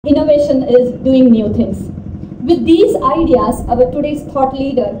Innovation is doing new things. With these ideas, our today's thought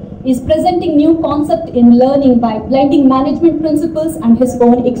leader is presenting new concept in learning by blending management principles and his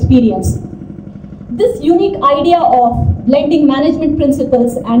own experience. This unique idea of blending management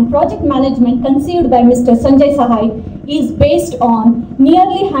principles and project management conceived by Mr. Sanjay Sahay is based on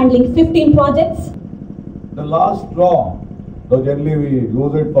nearly handling 15 projects. The last straw, though generally we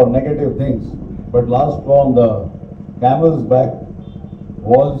use it for negative things, but last straw on the camel's back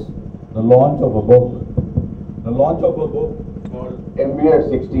was the launch of a book. The launch of a book called MBA at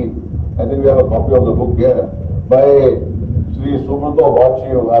 16. I think we have a copy of the book here by Sri Subrata Vachi,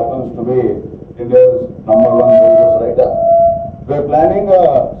 who happens to be India's #1 business writer. We are planning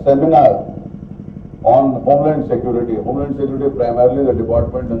a seminar on Homeland Security. Homeland Security, primarily the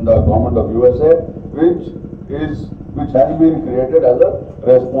department in the government of USA, which has been created as a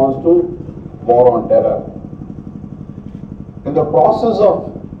response to war on terror. In the process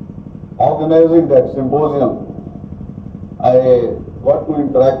of organizing that symposium, I got to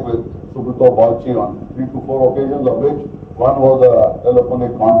interact with Subrata Vachi on 3 to 4 occasions, of which one was a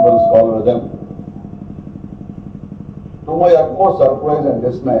telephonic conference call with him. To my utmost surprise and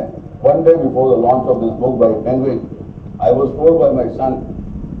dismay, one day before the launch of this book by Penguin, I was told by my son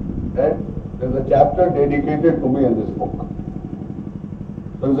that there is a chapter dedicated to me in this book.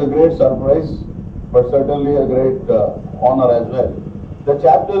 So it's a great surprise, but certainly a great honor as well. The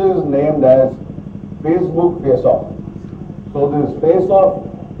chapter is named as Facebook Face-Off. So this Face-Off,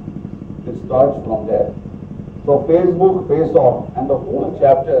 it starts from there. So Facebook Face-Off, and the whole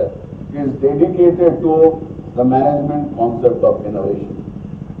chapter is dedicated to the management concept of innovation.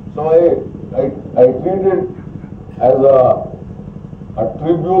 So I treat it as a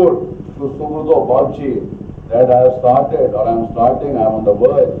tribute to Subrata Vachi that I have started, or I am starting, I am on the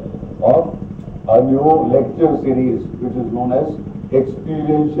verge of a new lecture series which is known as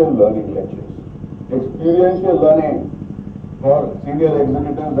Experiential Learning Lectures. Experiential learning for senior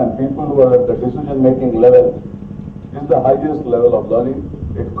executives and people who are at the decision-making level is the highest level of learning.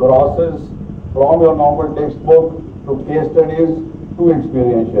 It crosses from your normal textbook to case studies to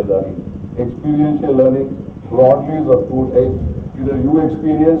experiential learning. Experiential learning broadly is of two types. Either you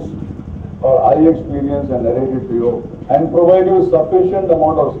experience or I experience and narrate it to you and provide you sufficient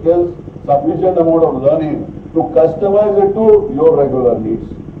amount of skills, sufficient amount of learning to customize it to your regular needs.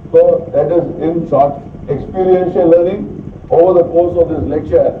 So that is in short experiential learning. Over the course of this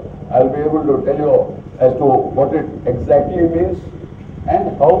lecture, I'll be able to tell you as to what it exactly means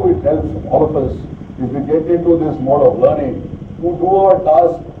and how it helps all of us if we get into this mode of learning to do our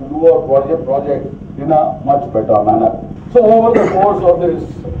task, to do our project in a much better manner. So over the course of this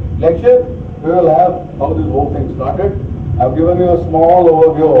lecture, we will have how this whole thing started. I've given you a small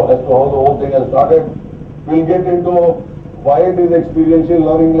overview as to how the whole thing has started. We'll get into why it is experiential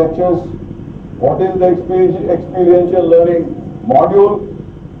learning lectures, what is the experiential learning module,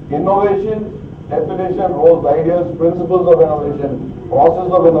 innovation, definition, roles, ideas, principles of innovation,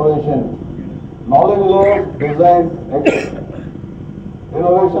 process of innovation, knowledge layer, design,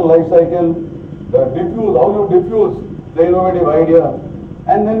 innovation life cycle, the diffuse, how you diffuse the innovative idea,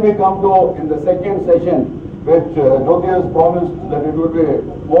 and then we come to, in the second session, which Jyoti has promised that it will be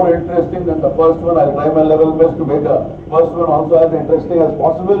more interesting than the first one. I'll try my level best to make the first one also as interesting as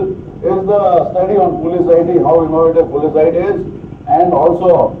possible, is the study on police ID, how innovative police ID is, and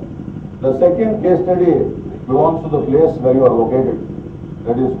also the second case study belongs to the place where you are located,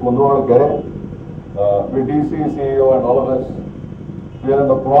 that is Kundawada Lake. With DC, CEO and all of us, we are in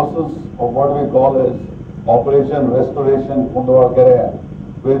the process of what we call as Operation Restoration Kundawada Lake,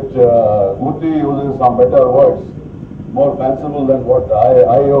 which Guti uses some better words, more fanciful than what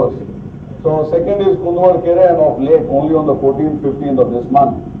I use. So second is Kundawada Lake, and of late, only on the 14th, 15th of this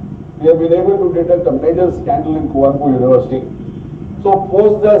month, we have been able to detect a major scandal in Kuanpu University. So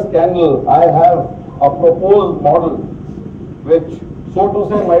post the scandal, I have a proposed model which, so to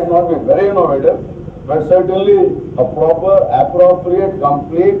say, might not be very innovative, but certainly a proper, appropriate,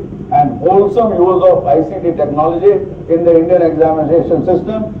 complete and wholesome use of ICT technology in the Indian examination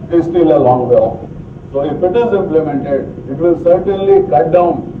system is still a long way off. So if it is implemented, it will certainly cut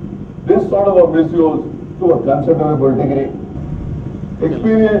down this sort of a misuse to a considerable degree.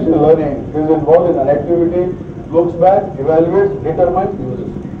 Experiential learning is involved in an activity, looks back, evaluates, determines,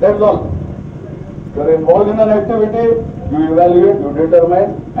 uses. That's all. You are involved in an activity, you evaluate, you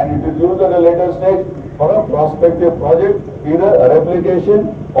determine, and it is used at a later stage for a prospective project, either a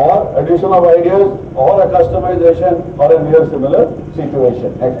replication or addition of ideas or a customization or a near similar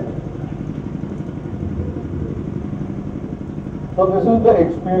situation. Next. So this is the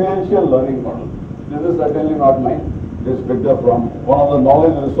experiential learning model. This is certainly not mine. this picture from one of the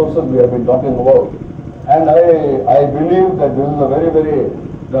knowledge resources we have been talking about. And I believe that this is a very, very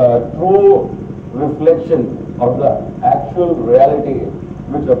true reflection of the actual reality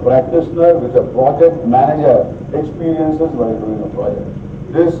which a practitioner, which a project manager experiences while doing a project.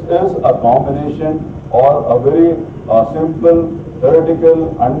 This is a combination or a very simple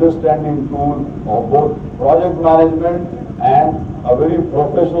theoretical understanding tool of both project management and a very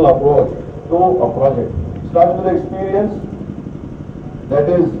professional approach to a project. Starts with experience, that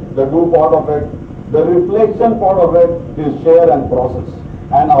is the do part of it. The reflection part of it is share and process.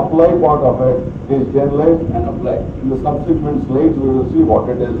 And apply part of it is generalize and apply. In the subsequent slides we will see what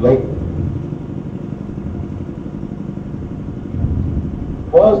it is like.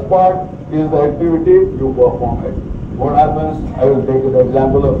 First part is the activity, you perform it. What happens? I will take the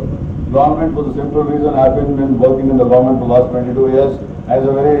example of government for the simple reason I have been working in the government for the last 22 years as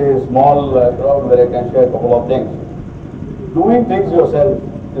a very small crowd where I can share a couple of things. Doing things yourself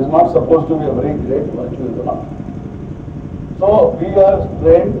is not supposed to be a very great virtue in the life. So we are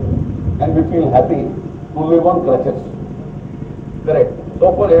trained and we feel happy to live on crutches. Correct.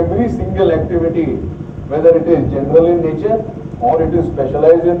 So for every single activity, whether it is general in nature or it is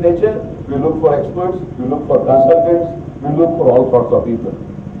specialized in nature, we look for experts, we look for consultants, we look for all sorts of people.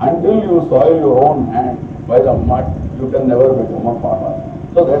 Until you soil your own hand by the mud, you can never become a farmer.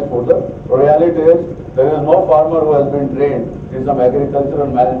 So that's what the reality is. There is no farmer who has been trained in some agricultural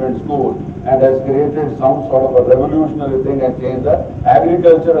management school and has created some sort of a revolutionary thing and changed the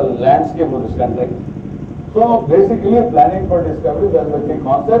agricultural landscape of this country. So basically planning for discovery, that's the key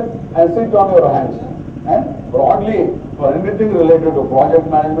concept, and sit on your hands. And broadly, for anything related to project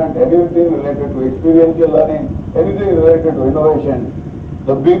management, anything related to experiential learning, anything related to innovation,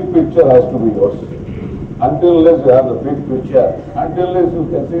 the big picture has to be yours. Until unless you have the big picture, until unless you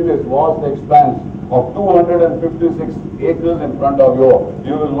can see this vast expanse of 256 acres in front of you,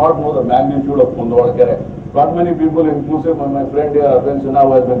 you will not know the magnitude of Kundawada Lake. Not many people, inclusive of my friend here, Arvind Sinha,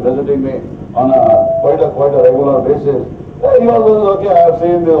 who has been visiting me on quite a regular basis. He also says, okay, I have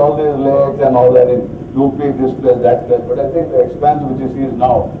seen all these lakes and all that in UP, this place, that place, but I think the expanse which he sees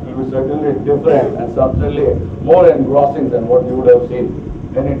now will be certainly different and certainly more engrossing than what you would have seen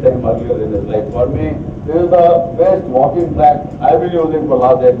any time earlier in his life. For me, this is the best walking track I've been using for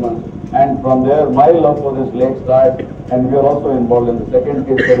last 8 months. And from there, my love for this lake starts, and we are also involved in the second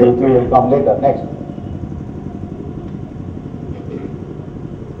case study, which will come later. Next.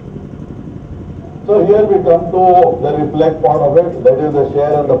 So here we come to the reflect part of it, that is the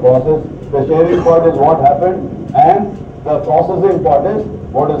share and the process. The sharing part is what happened, and the processing part is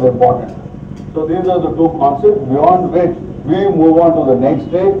what is important. So these are the two concepts beyond which we move on to the next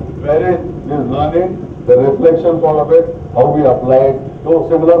stage, where it is learning, the reflection part of it, how we apply it to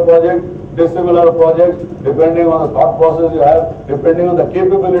similar projects, dissimilar projects, depending on the thought process you have, depending on the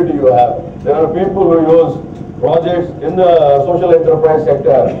capability you have. There are people who use projects in the social enterprise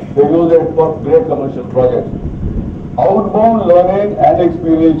sector, they use it for great commercial projects. Outbound learning and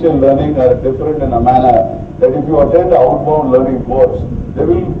experiential learning are different in a manner that if you attend the outbound learning course, they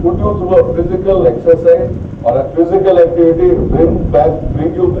will put you through a physical exercise or a physical activity, bring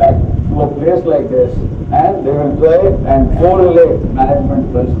you back to a place like this, and they will try and correlate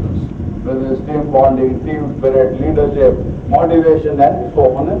management principles, whether it's team bonding, team spirit, leadership, motivation, and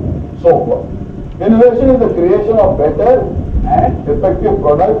so on and so forth. Innovation is the creation of better and effective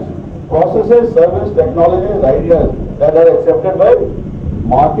products, processes, service, technologies, ideas that are accepted by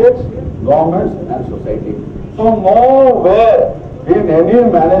markets, governments, and society. So nowhere in any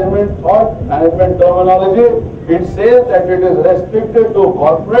management thought, management terminology, it says that it is restricted to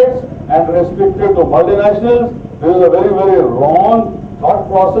corporates and restricted to multinationals. This is a very, very wrong thought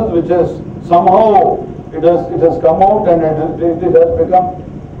process which is somehow, it has come out and it has become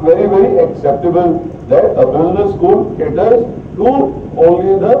very, very acceptable that a business school caters to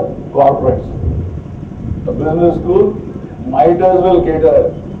only the corporates. A business school might as well cater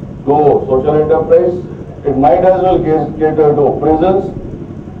to social enterprise, it might as well cater to prisons,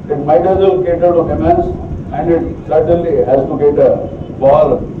 it might as well cater to women's, and it certainly has to cater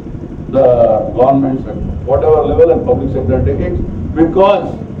for the governments at whatever level and public sector undertakings,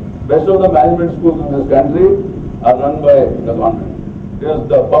 because best of the management schools in this country are run by the government. Because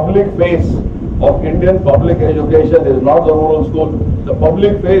the public face of Indian public education is not the rural school. The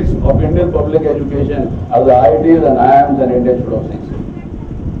public face of Indian public education are the IITs and IIMs and Indian Institute of Science.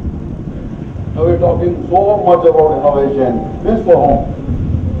 Now we're talking so much about innovation. This for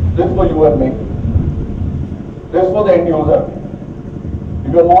whom? This for you and me. This for the end user.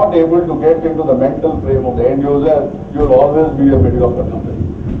 If you're not able to get into the mental frame of the end user, you'll always be a mediocre company.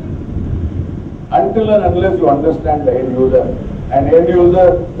 until and unless you understand the end user. And end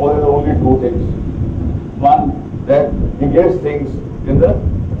user possesses only two things. One, that he gets things in the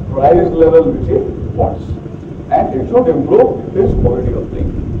price level which he wants. And it should improve his quality of life.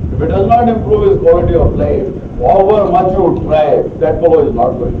 If it does not improve his quality of life, however much you try, that fellow is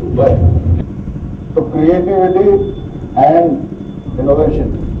not going to buy. So creativity and innovation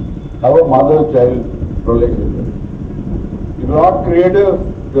have a mother-child relationship. If you are not creative,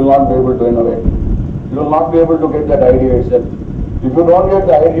 you will not be able to innovate. You will not be able to get that idea itself. If you don't get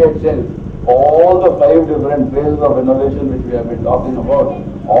the idea itself, all the 5 different phases of innovation which we have been talking about,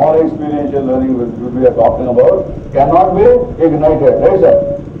 or experiential learning which we are talking about, cannot be ignited, right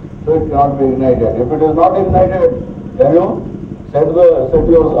sir? So it cannot be ignited. If it is not ignited, can you set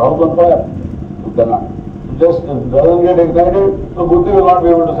your house on fire? You cannot. Just doesn't get ignited, so Buddhi will not be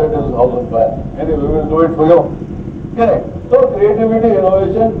able to set his house on fire. Anyway, we will do it for you. Correct. So creativity,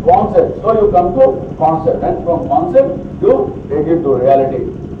 innovation, concept. So you come to concept, and from concept you take it to reality.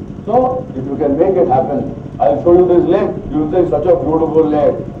 So if you can make it happen, I'll show you this lake. You will say such a beautiful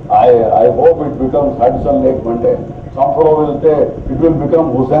lake. I hope it becomes Hudson Lake one day. Some fellow will say it will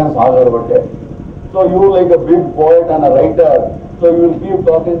become Hussain Sagar one day. So you like a big poet and a writer. So you will keep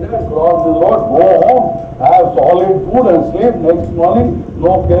talking there, cross this road, go home, have solid food and sleep. Next morning,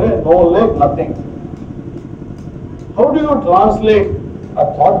 no care, no lake, nothing. How do you translate a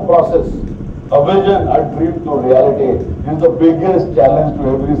thought process, a vision, a dream to reality? Is the biggest challenge to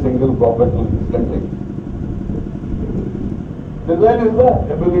every single professional in this country. Design is the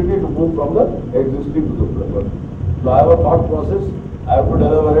ability to move from the existing to the preferred. So I have a thought process, I have to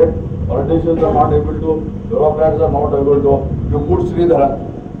deliver it. Politicians are not able to, bureaucrats are not able to. You put Sridharan,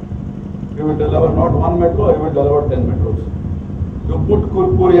 he will deliver not 1 metro, he will deliver 10 metros. You put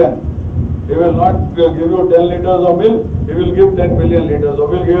Kurkurian, he will not give you 10 liters of milk, he will give 10 million liters of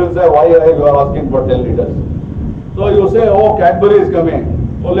milk. He will say, why are you asking for 10 liters? So you say, oh, Cadbury is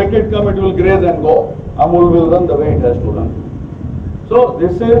coming. Oh, let it come, it will graze and go. Amul will run the way it has to run. So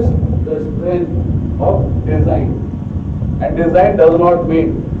this is the strength of design. And design does not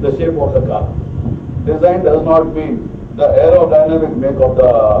mean the shape of the car. Design does not mean the aerodynamic make of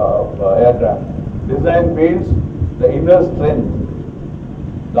the aircraft. Design means the inner strength,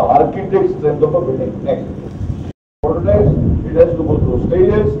 the architect's strength of a building. Next. Prototypes, it has to go through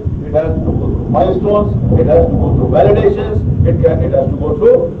stages, it has to go through milestones, it has to go through validations, it has to go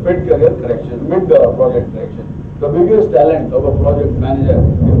through mid-career correction, mid-project correction. The biggest talent of a project manager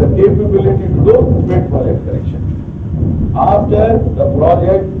is the capability to do mid-project correction. After the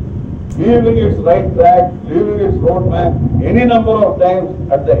project leaving its right track, leaving its roadmap, any number of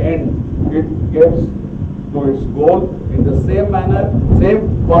times at the end, it gets to its goal in the same manner,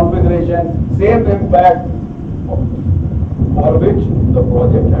 same configuration, same impact for which the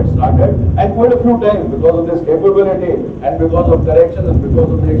project had started, and quite a few times because of this capability and because of corrections and because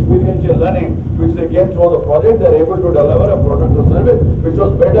of the experiential learning which they get through the project, they are able to deliver a product or service which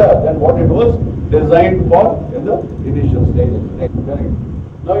was better than what it was designed for in the initial stages.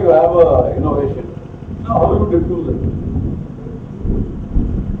 Now you have innovation. Now how do you diffuse it?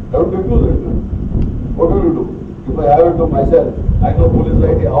 How do you diffuse it? What will you do? If I have it to myself, I know police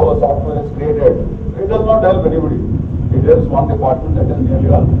ID, how a software is created. It does not help anybody. It helps one department, that is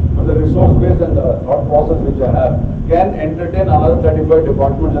nearly all. But the resource base and the thought process which I have can entertain another 35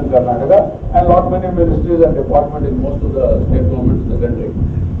 departments in Karnataka and lot many ministries and departments in most of the state governments in the country.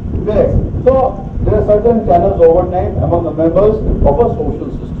 Correct. So there are certain channels over time among the members of a social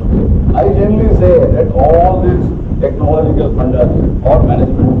system. I generally say that all these technological funders or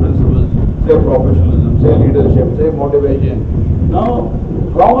management principles, say professionalism, say leadership, say motivation. Now,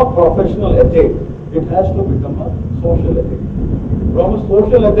 from a professional ethic, it has to become a social ethic. From a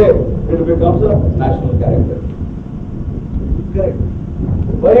social ethic, it becomes a national character. Correct.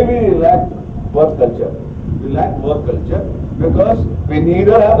 Why we lack work culture? We lack work culture because we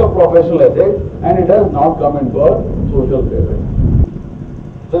neither have the professional ethic and it has not come into our social fabric.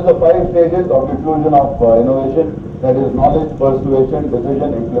 So the 5 stages of diffusion of innovation, that is knowledge, persuasion,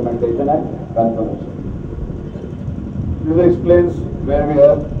 decision, implementation and confirmation. This explains where we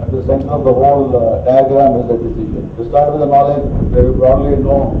are. At the center of the whole diagram is the decision. We start with the knowledge, where we broadly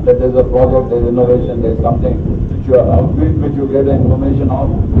know that there is a project, there is innovation, there is something which you get the information of.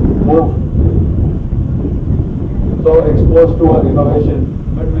 Move. So exposed to an innovation,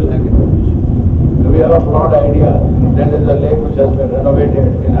 but we lack information. So we have a broad idea that there is a lake which has been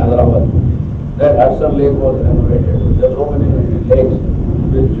renovated in Hyderabad. That Hudson Lake was renovated. There are so many lakes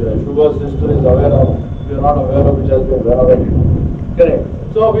which Sugar's sister is aware of. We are not aware of which has been renovated. Correct.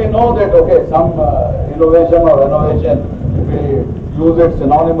 So we know that, okay, some innovation or renovation, if we use it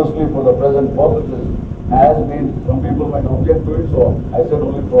synonymously for the present purposes has been, some people might object to it, so I said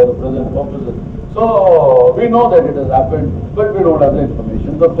only for the present purposes. So we know that it has happened, but we don't have the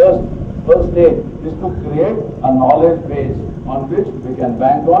information. The first stage is to create a knowledge base on which we can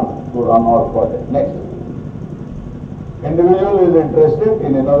bank on to run our project. Next. Individual is interested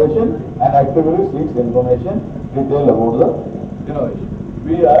in innovation and actively seeks information detailed about the innovation.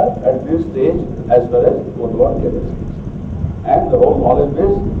 We are at this stage as far as Kundawada Lake is concerned. And the whole knowledge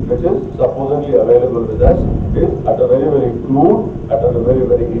base which is supposedly available with us is at a very, very crude, at a very,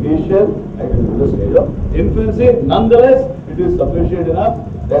 very initial, and it is in the stage of infancy. Nonetheless, it is sufficient enough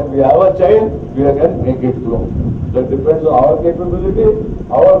that we have a child, we can make it grow. That depends on our capability,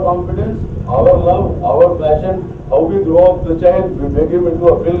 our confidence, our love, our passion, how we grow up the child. We make him into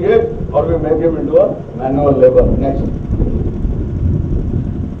a Bill Gates or we make him into a manual labor. Next.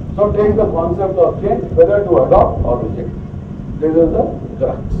 So take the concept of change, whether to adopt or reject. This is the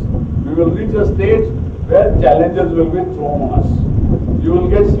crux. We will reach a stage where challenges will be thrown on us. You will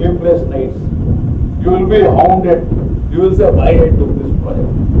get sleepless nights. You will be hounded. You will say, why I took this project.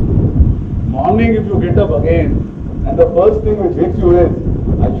 Morning if you get up again, and the first thing which hits you is,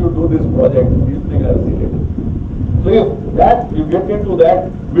 I should do this project. Evening I'll see it. So if you get into that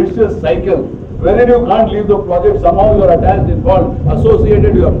vicious cycle, wherein you can't leave the project, somehow you are attached, involved,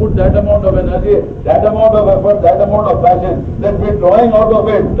 associated, you have put that amount of energy, that amount of effort, that amount of passion, then withdrawing out of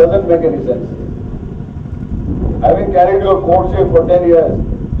it doesn't make any sense. Having carried your courtship for 10 years,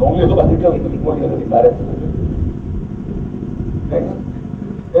 the only logical people is the marriage. Next.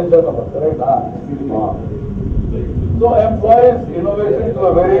 So employs innovation to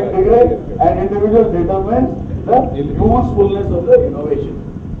a varying degree and individual determines the usefulness of the innovation.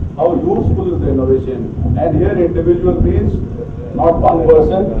 How useful is the innovation? And here individual means not one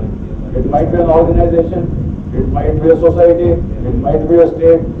person. It might be an organization, it might be a society, it might be a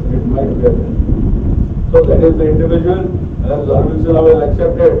state, it might be a so that is the individual, as Arvind Sinha will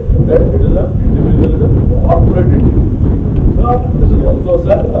accept it, that it is an individual, is a corporate entity. So this is also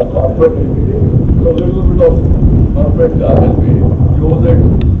said a corporate entity. So a little bit of corporate will be use it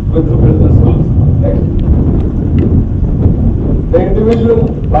with the business rules. Next. The individual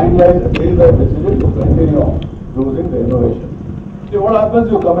finalizes their decision to continue using the innovation. See what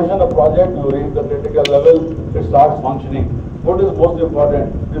happens, you commission a project, you reach the critical level, it starts functioning. What is most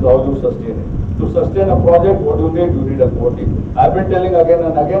important is how you sustain it. To sustain a project, what you need a core team. I've been telling again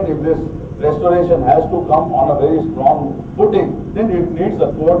and again, if this restoration has to come on a very strong footing, then it needs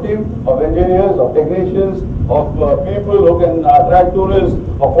a core team of engineers, of technicians, of people who can attract tourists,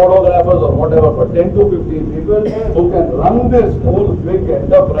 or photographers or whatever, but 10 to 15 people who can run this whole big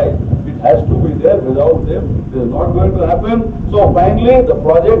enterprise. It has to be there. Without them, this is not going to happen. So finally, the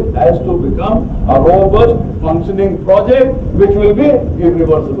project has to become a robust, functioning project which will be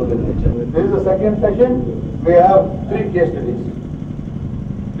irreversible in nature. This is the second session. We have 3 case studies.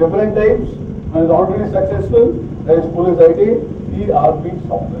 Different types. One is already successful. There is police IT, ERP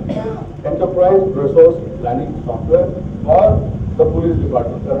software, enterprise resource planning software for the police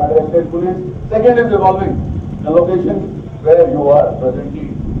department, Karnataka State Police. Second is evolving. The location where you are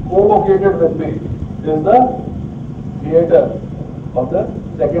presently co-located with me is the theatre of the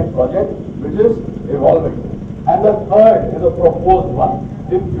second project, which is evolving. And the third is a proposed one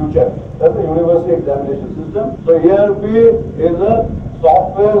in future. That's the university examination system. So ERP is a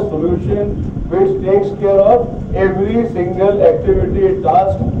software solution which takes care of every single activity,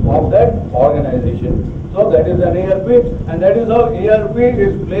 task of that organization. So that is an ERP, and that is how ERP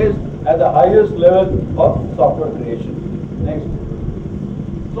is placed at the highest level of software creation. Next.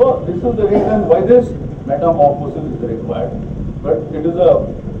 So this is the reason why this metamorphosis is required. But it is a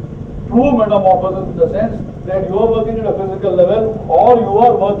true metamorphosis in the sense that you are working at a physical level, or you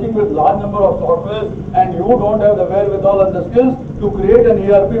are working with large number of softwares and you don't have the wherewithal and the skills to create an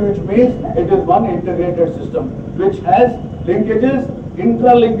ERP, which means it is one integrated system which has linkages,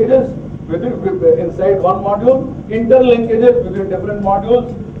 intra-linkages inside one module, interlinkages between different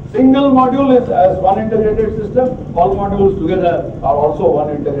modules. Single module is as one integrated system, all modules together are also one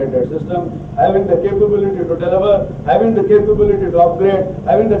integrated system, having the capability to deliver, having the capability to upgrade,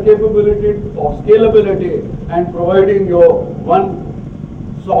 having the capability of scalability, and providing you one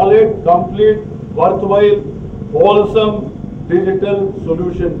solid, complete, worthwhile, wholesome digital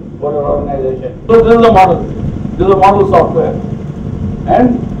solution for your organization. So this is the model. This is a model software.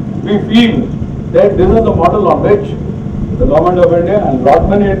 And we feel that this is the model on which the government of India and lot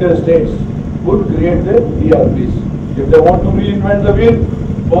many Indian states would create their ERPs. If they want to reinvent the wheel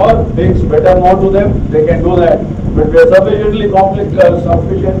for things better known to them, they can do that. But we are sufficiently competent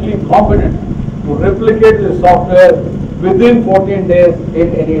to replicate this software within 14 days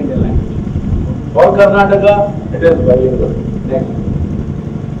in any Indian language. For Karnataka, it is bilingual. Next.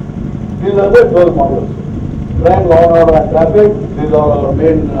 These are the 12 modules. Crime, law and order and traffic. These are our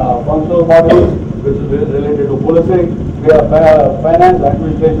main functional modules, which is related to policing. We have finance,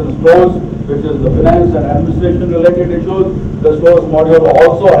 administration, stores, which is the finance and administration related issues. The stores module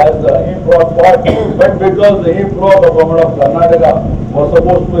also has the e-prod part, but because the e-prod of government of Karnataka was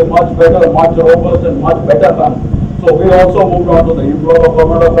supposed to be much better, much robust and much better run. So we also moved on to the e-prod of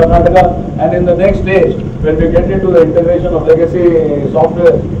government of Karnataka, and in the next stage, when we get into the integration of legacy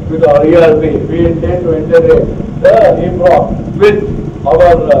software with our ERP, we intend to integrate the e-prod with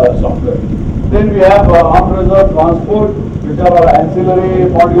our software. Then we have armed reserve transport, which are our ancillary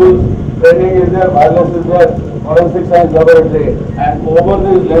modules. Training is there, wireless is there, forensic science laboratory, and over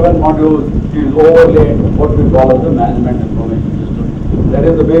these 11 modules is overlaid what we call as the management information system. That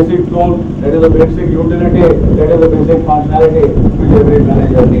is the basic tool, that is the basic utility, that is the basic functionality which every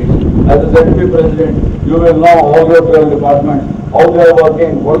manager needs. As a ZP president, you will know all your 12 departments, how they are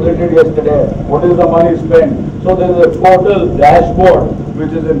working, what they did yesterday, what is the money spent. So there is a total dashboard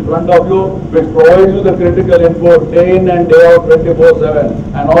which is in front of you, which provides you the critical input day in and day out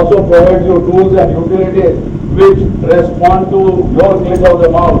 24/7, and also provides you tools and utilities which respond to your click of the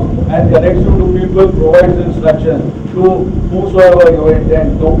mouse and connects you to people, provides instructions to whosoever you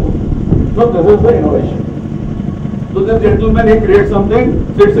intend to. So this is the innovation. So this gentleman, he creates something,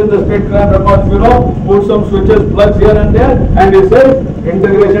 sits in the State Crime Records Bureau, puts some switches, plugs here and there, and he says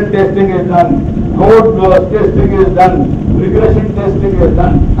integration testing is done, load testing is done, regression testing is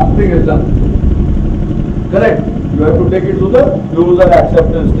done, nothing is done. Correct? You have to take it to the user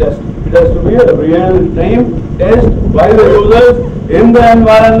acceptance test. It has to be a real-time test by the users in the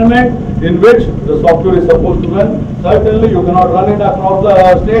environment in which the software is supposed to run. Certainly you cannot run it across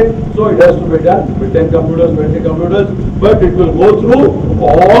the state, so it has to be done with 10 computers, 20 computers, but it will go through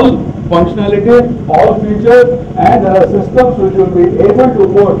all functionality, all features, and there are systems which will be able to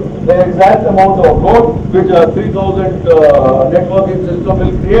put the exact amount of load which a 3000 networking system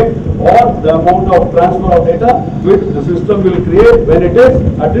will create, or the amount of transfer of data which the system will create when it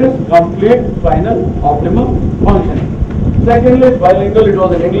is at its complete final optimum functioning. Secondly, it's bilingual. It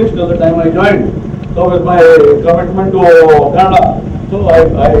was in English till the time I joined. So with my commitment to Kannada, so I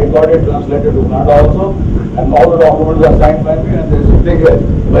got it translated to Kannada also, and all the documents are signed by me, and they simply get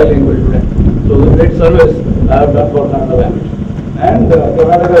bilingual today. So the great service I have done for Kannada language. And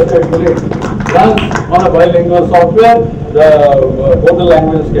Karnataka State Police runs on a bilingual software. The both the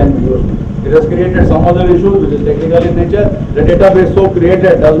languages can be used. It has created some other issues which is technical in nature. The database so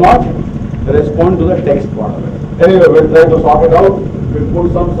created does not respond to the text part of it. Anyway, we'll try to sort it out. We'll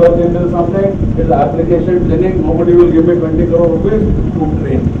put some search into something. It's application training. Nobody will give me 20 crore rupees to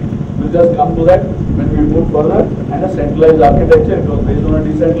train. We'll just come to that when we move further. And a centralized architecture, it was based on a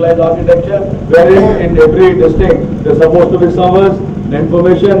decentralized architecture, wherein in every district there's supposed to be servers. The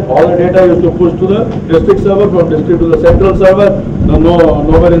information, all the data used to push to the district server, from district to the central server.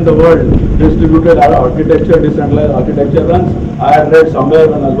 Nowhere in the world distributed architecture, decentralized architecture runs. I had read somewhere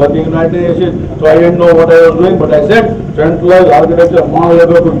when I was working in United Nations, so I didn't know what I was doing, but I said centralized architecture, so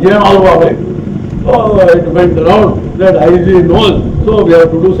it went around that IG knows, so we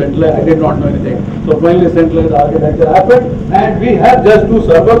have to do centralized. I did not know anything. So finally centralized architecture happened, and we have just 2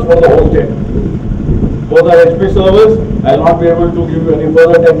 servers for the whole state. Both are HP servers. I will not be able to give you any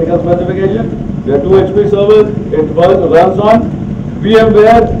further technical specification. There are 2 HP servers. It runs on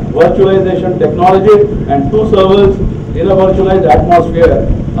VMware virtualization technology, and 2 servers in a virtualized atmosphere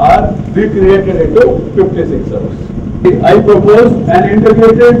are recreated into 56 servers. I propose an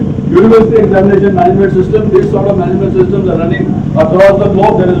integrated university examination management system. This sort of management systems are running across the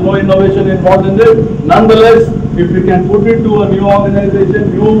globe. There is no innovation involved in this. Nonetheless, if we can put it to a new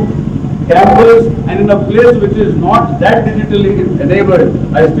organization, new campus, and in a place which is not that digitally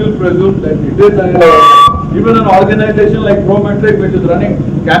enabled, I still presume that it is even an organization like Prometric, which is running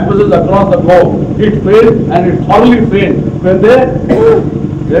campuses across the globe, it failed, and it thoroughly failed when they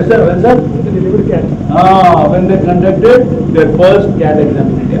when they conducted their first CAT exam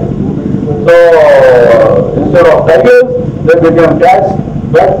in India. So instead of tigers, they became cats,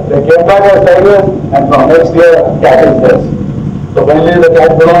 but they came back as tigers, and from next year, cat is theirs. So finally the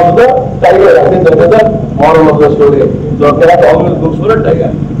cat belongs to the tiger. I think that is the moral of the story. So cat always looks for a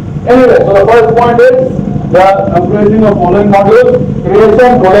tiger. Anyway, so the first point is the comprising of following modules: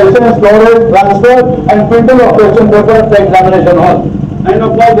 creation, collection, storage, transfer, and printing of question papers for examination hall. 9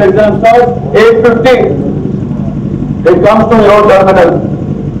 o'clock the exam starts, 8:50 it comes to your terminal.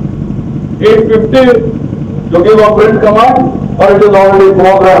 8:50 you give a print command, or it is already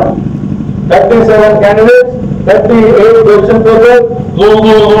programmed. 37 candidates, 38 question papers, no,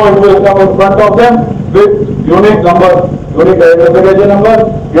 it will come in front of them with unique number, unique identification number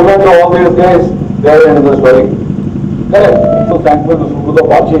given to all these guys there in the story. Correct. So thankful to Subuta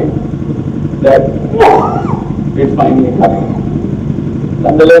Pachi that it's finally happening.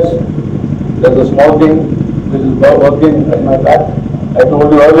 Nonetheless, there's a small thing which is working at my back. I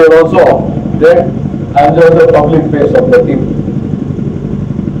told you earlier also that I'm just the public face of the team.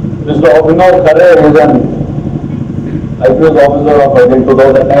 Mr. Abhinav Khare is an IPS officer of, I think,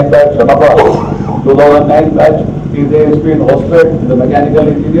 2009 batch, Shanapa, 2009 batch. He's ASP in Australia, the mechanical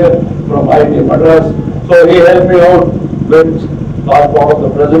engineer from IIT Madras. So he helped me out with large part of the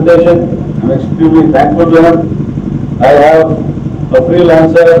presentation. I'm extremely thankful to him. I have a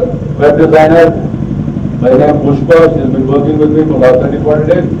freelancer, web designer, by name Pushpa. She's been working with me for the last 30-40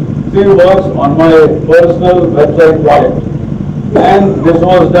 days. She works on my personal website project. And this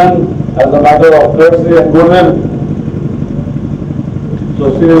was done as a matter of courtesy and goodwill. So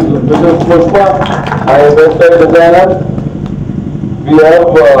she is Mrs. Pushpa, my website designer. We have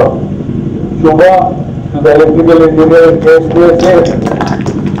Shubha, she's the electrical engineer in KSPSA.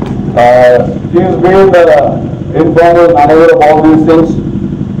 She's been informal manager of all these things,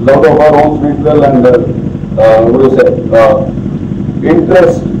 lot of her own sweet will and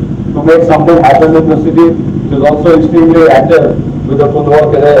interest to make something happen in the city. She's also extremely active with the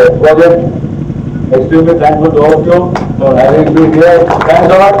Kundawada Lake project. Extremely thankful to all of you for having me here.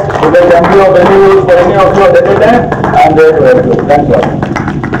 Thanks a lot. If there can be of any use for any of you at any time, I'm there to help you. Thanks a lot.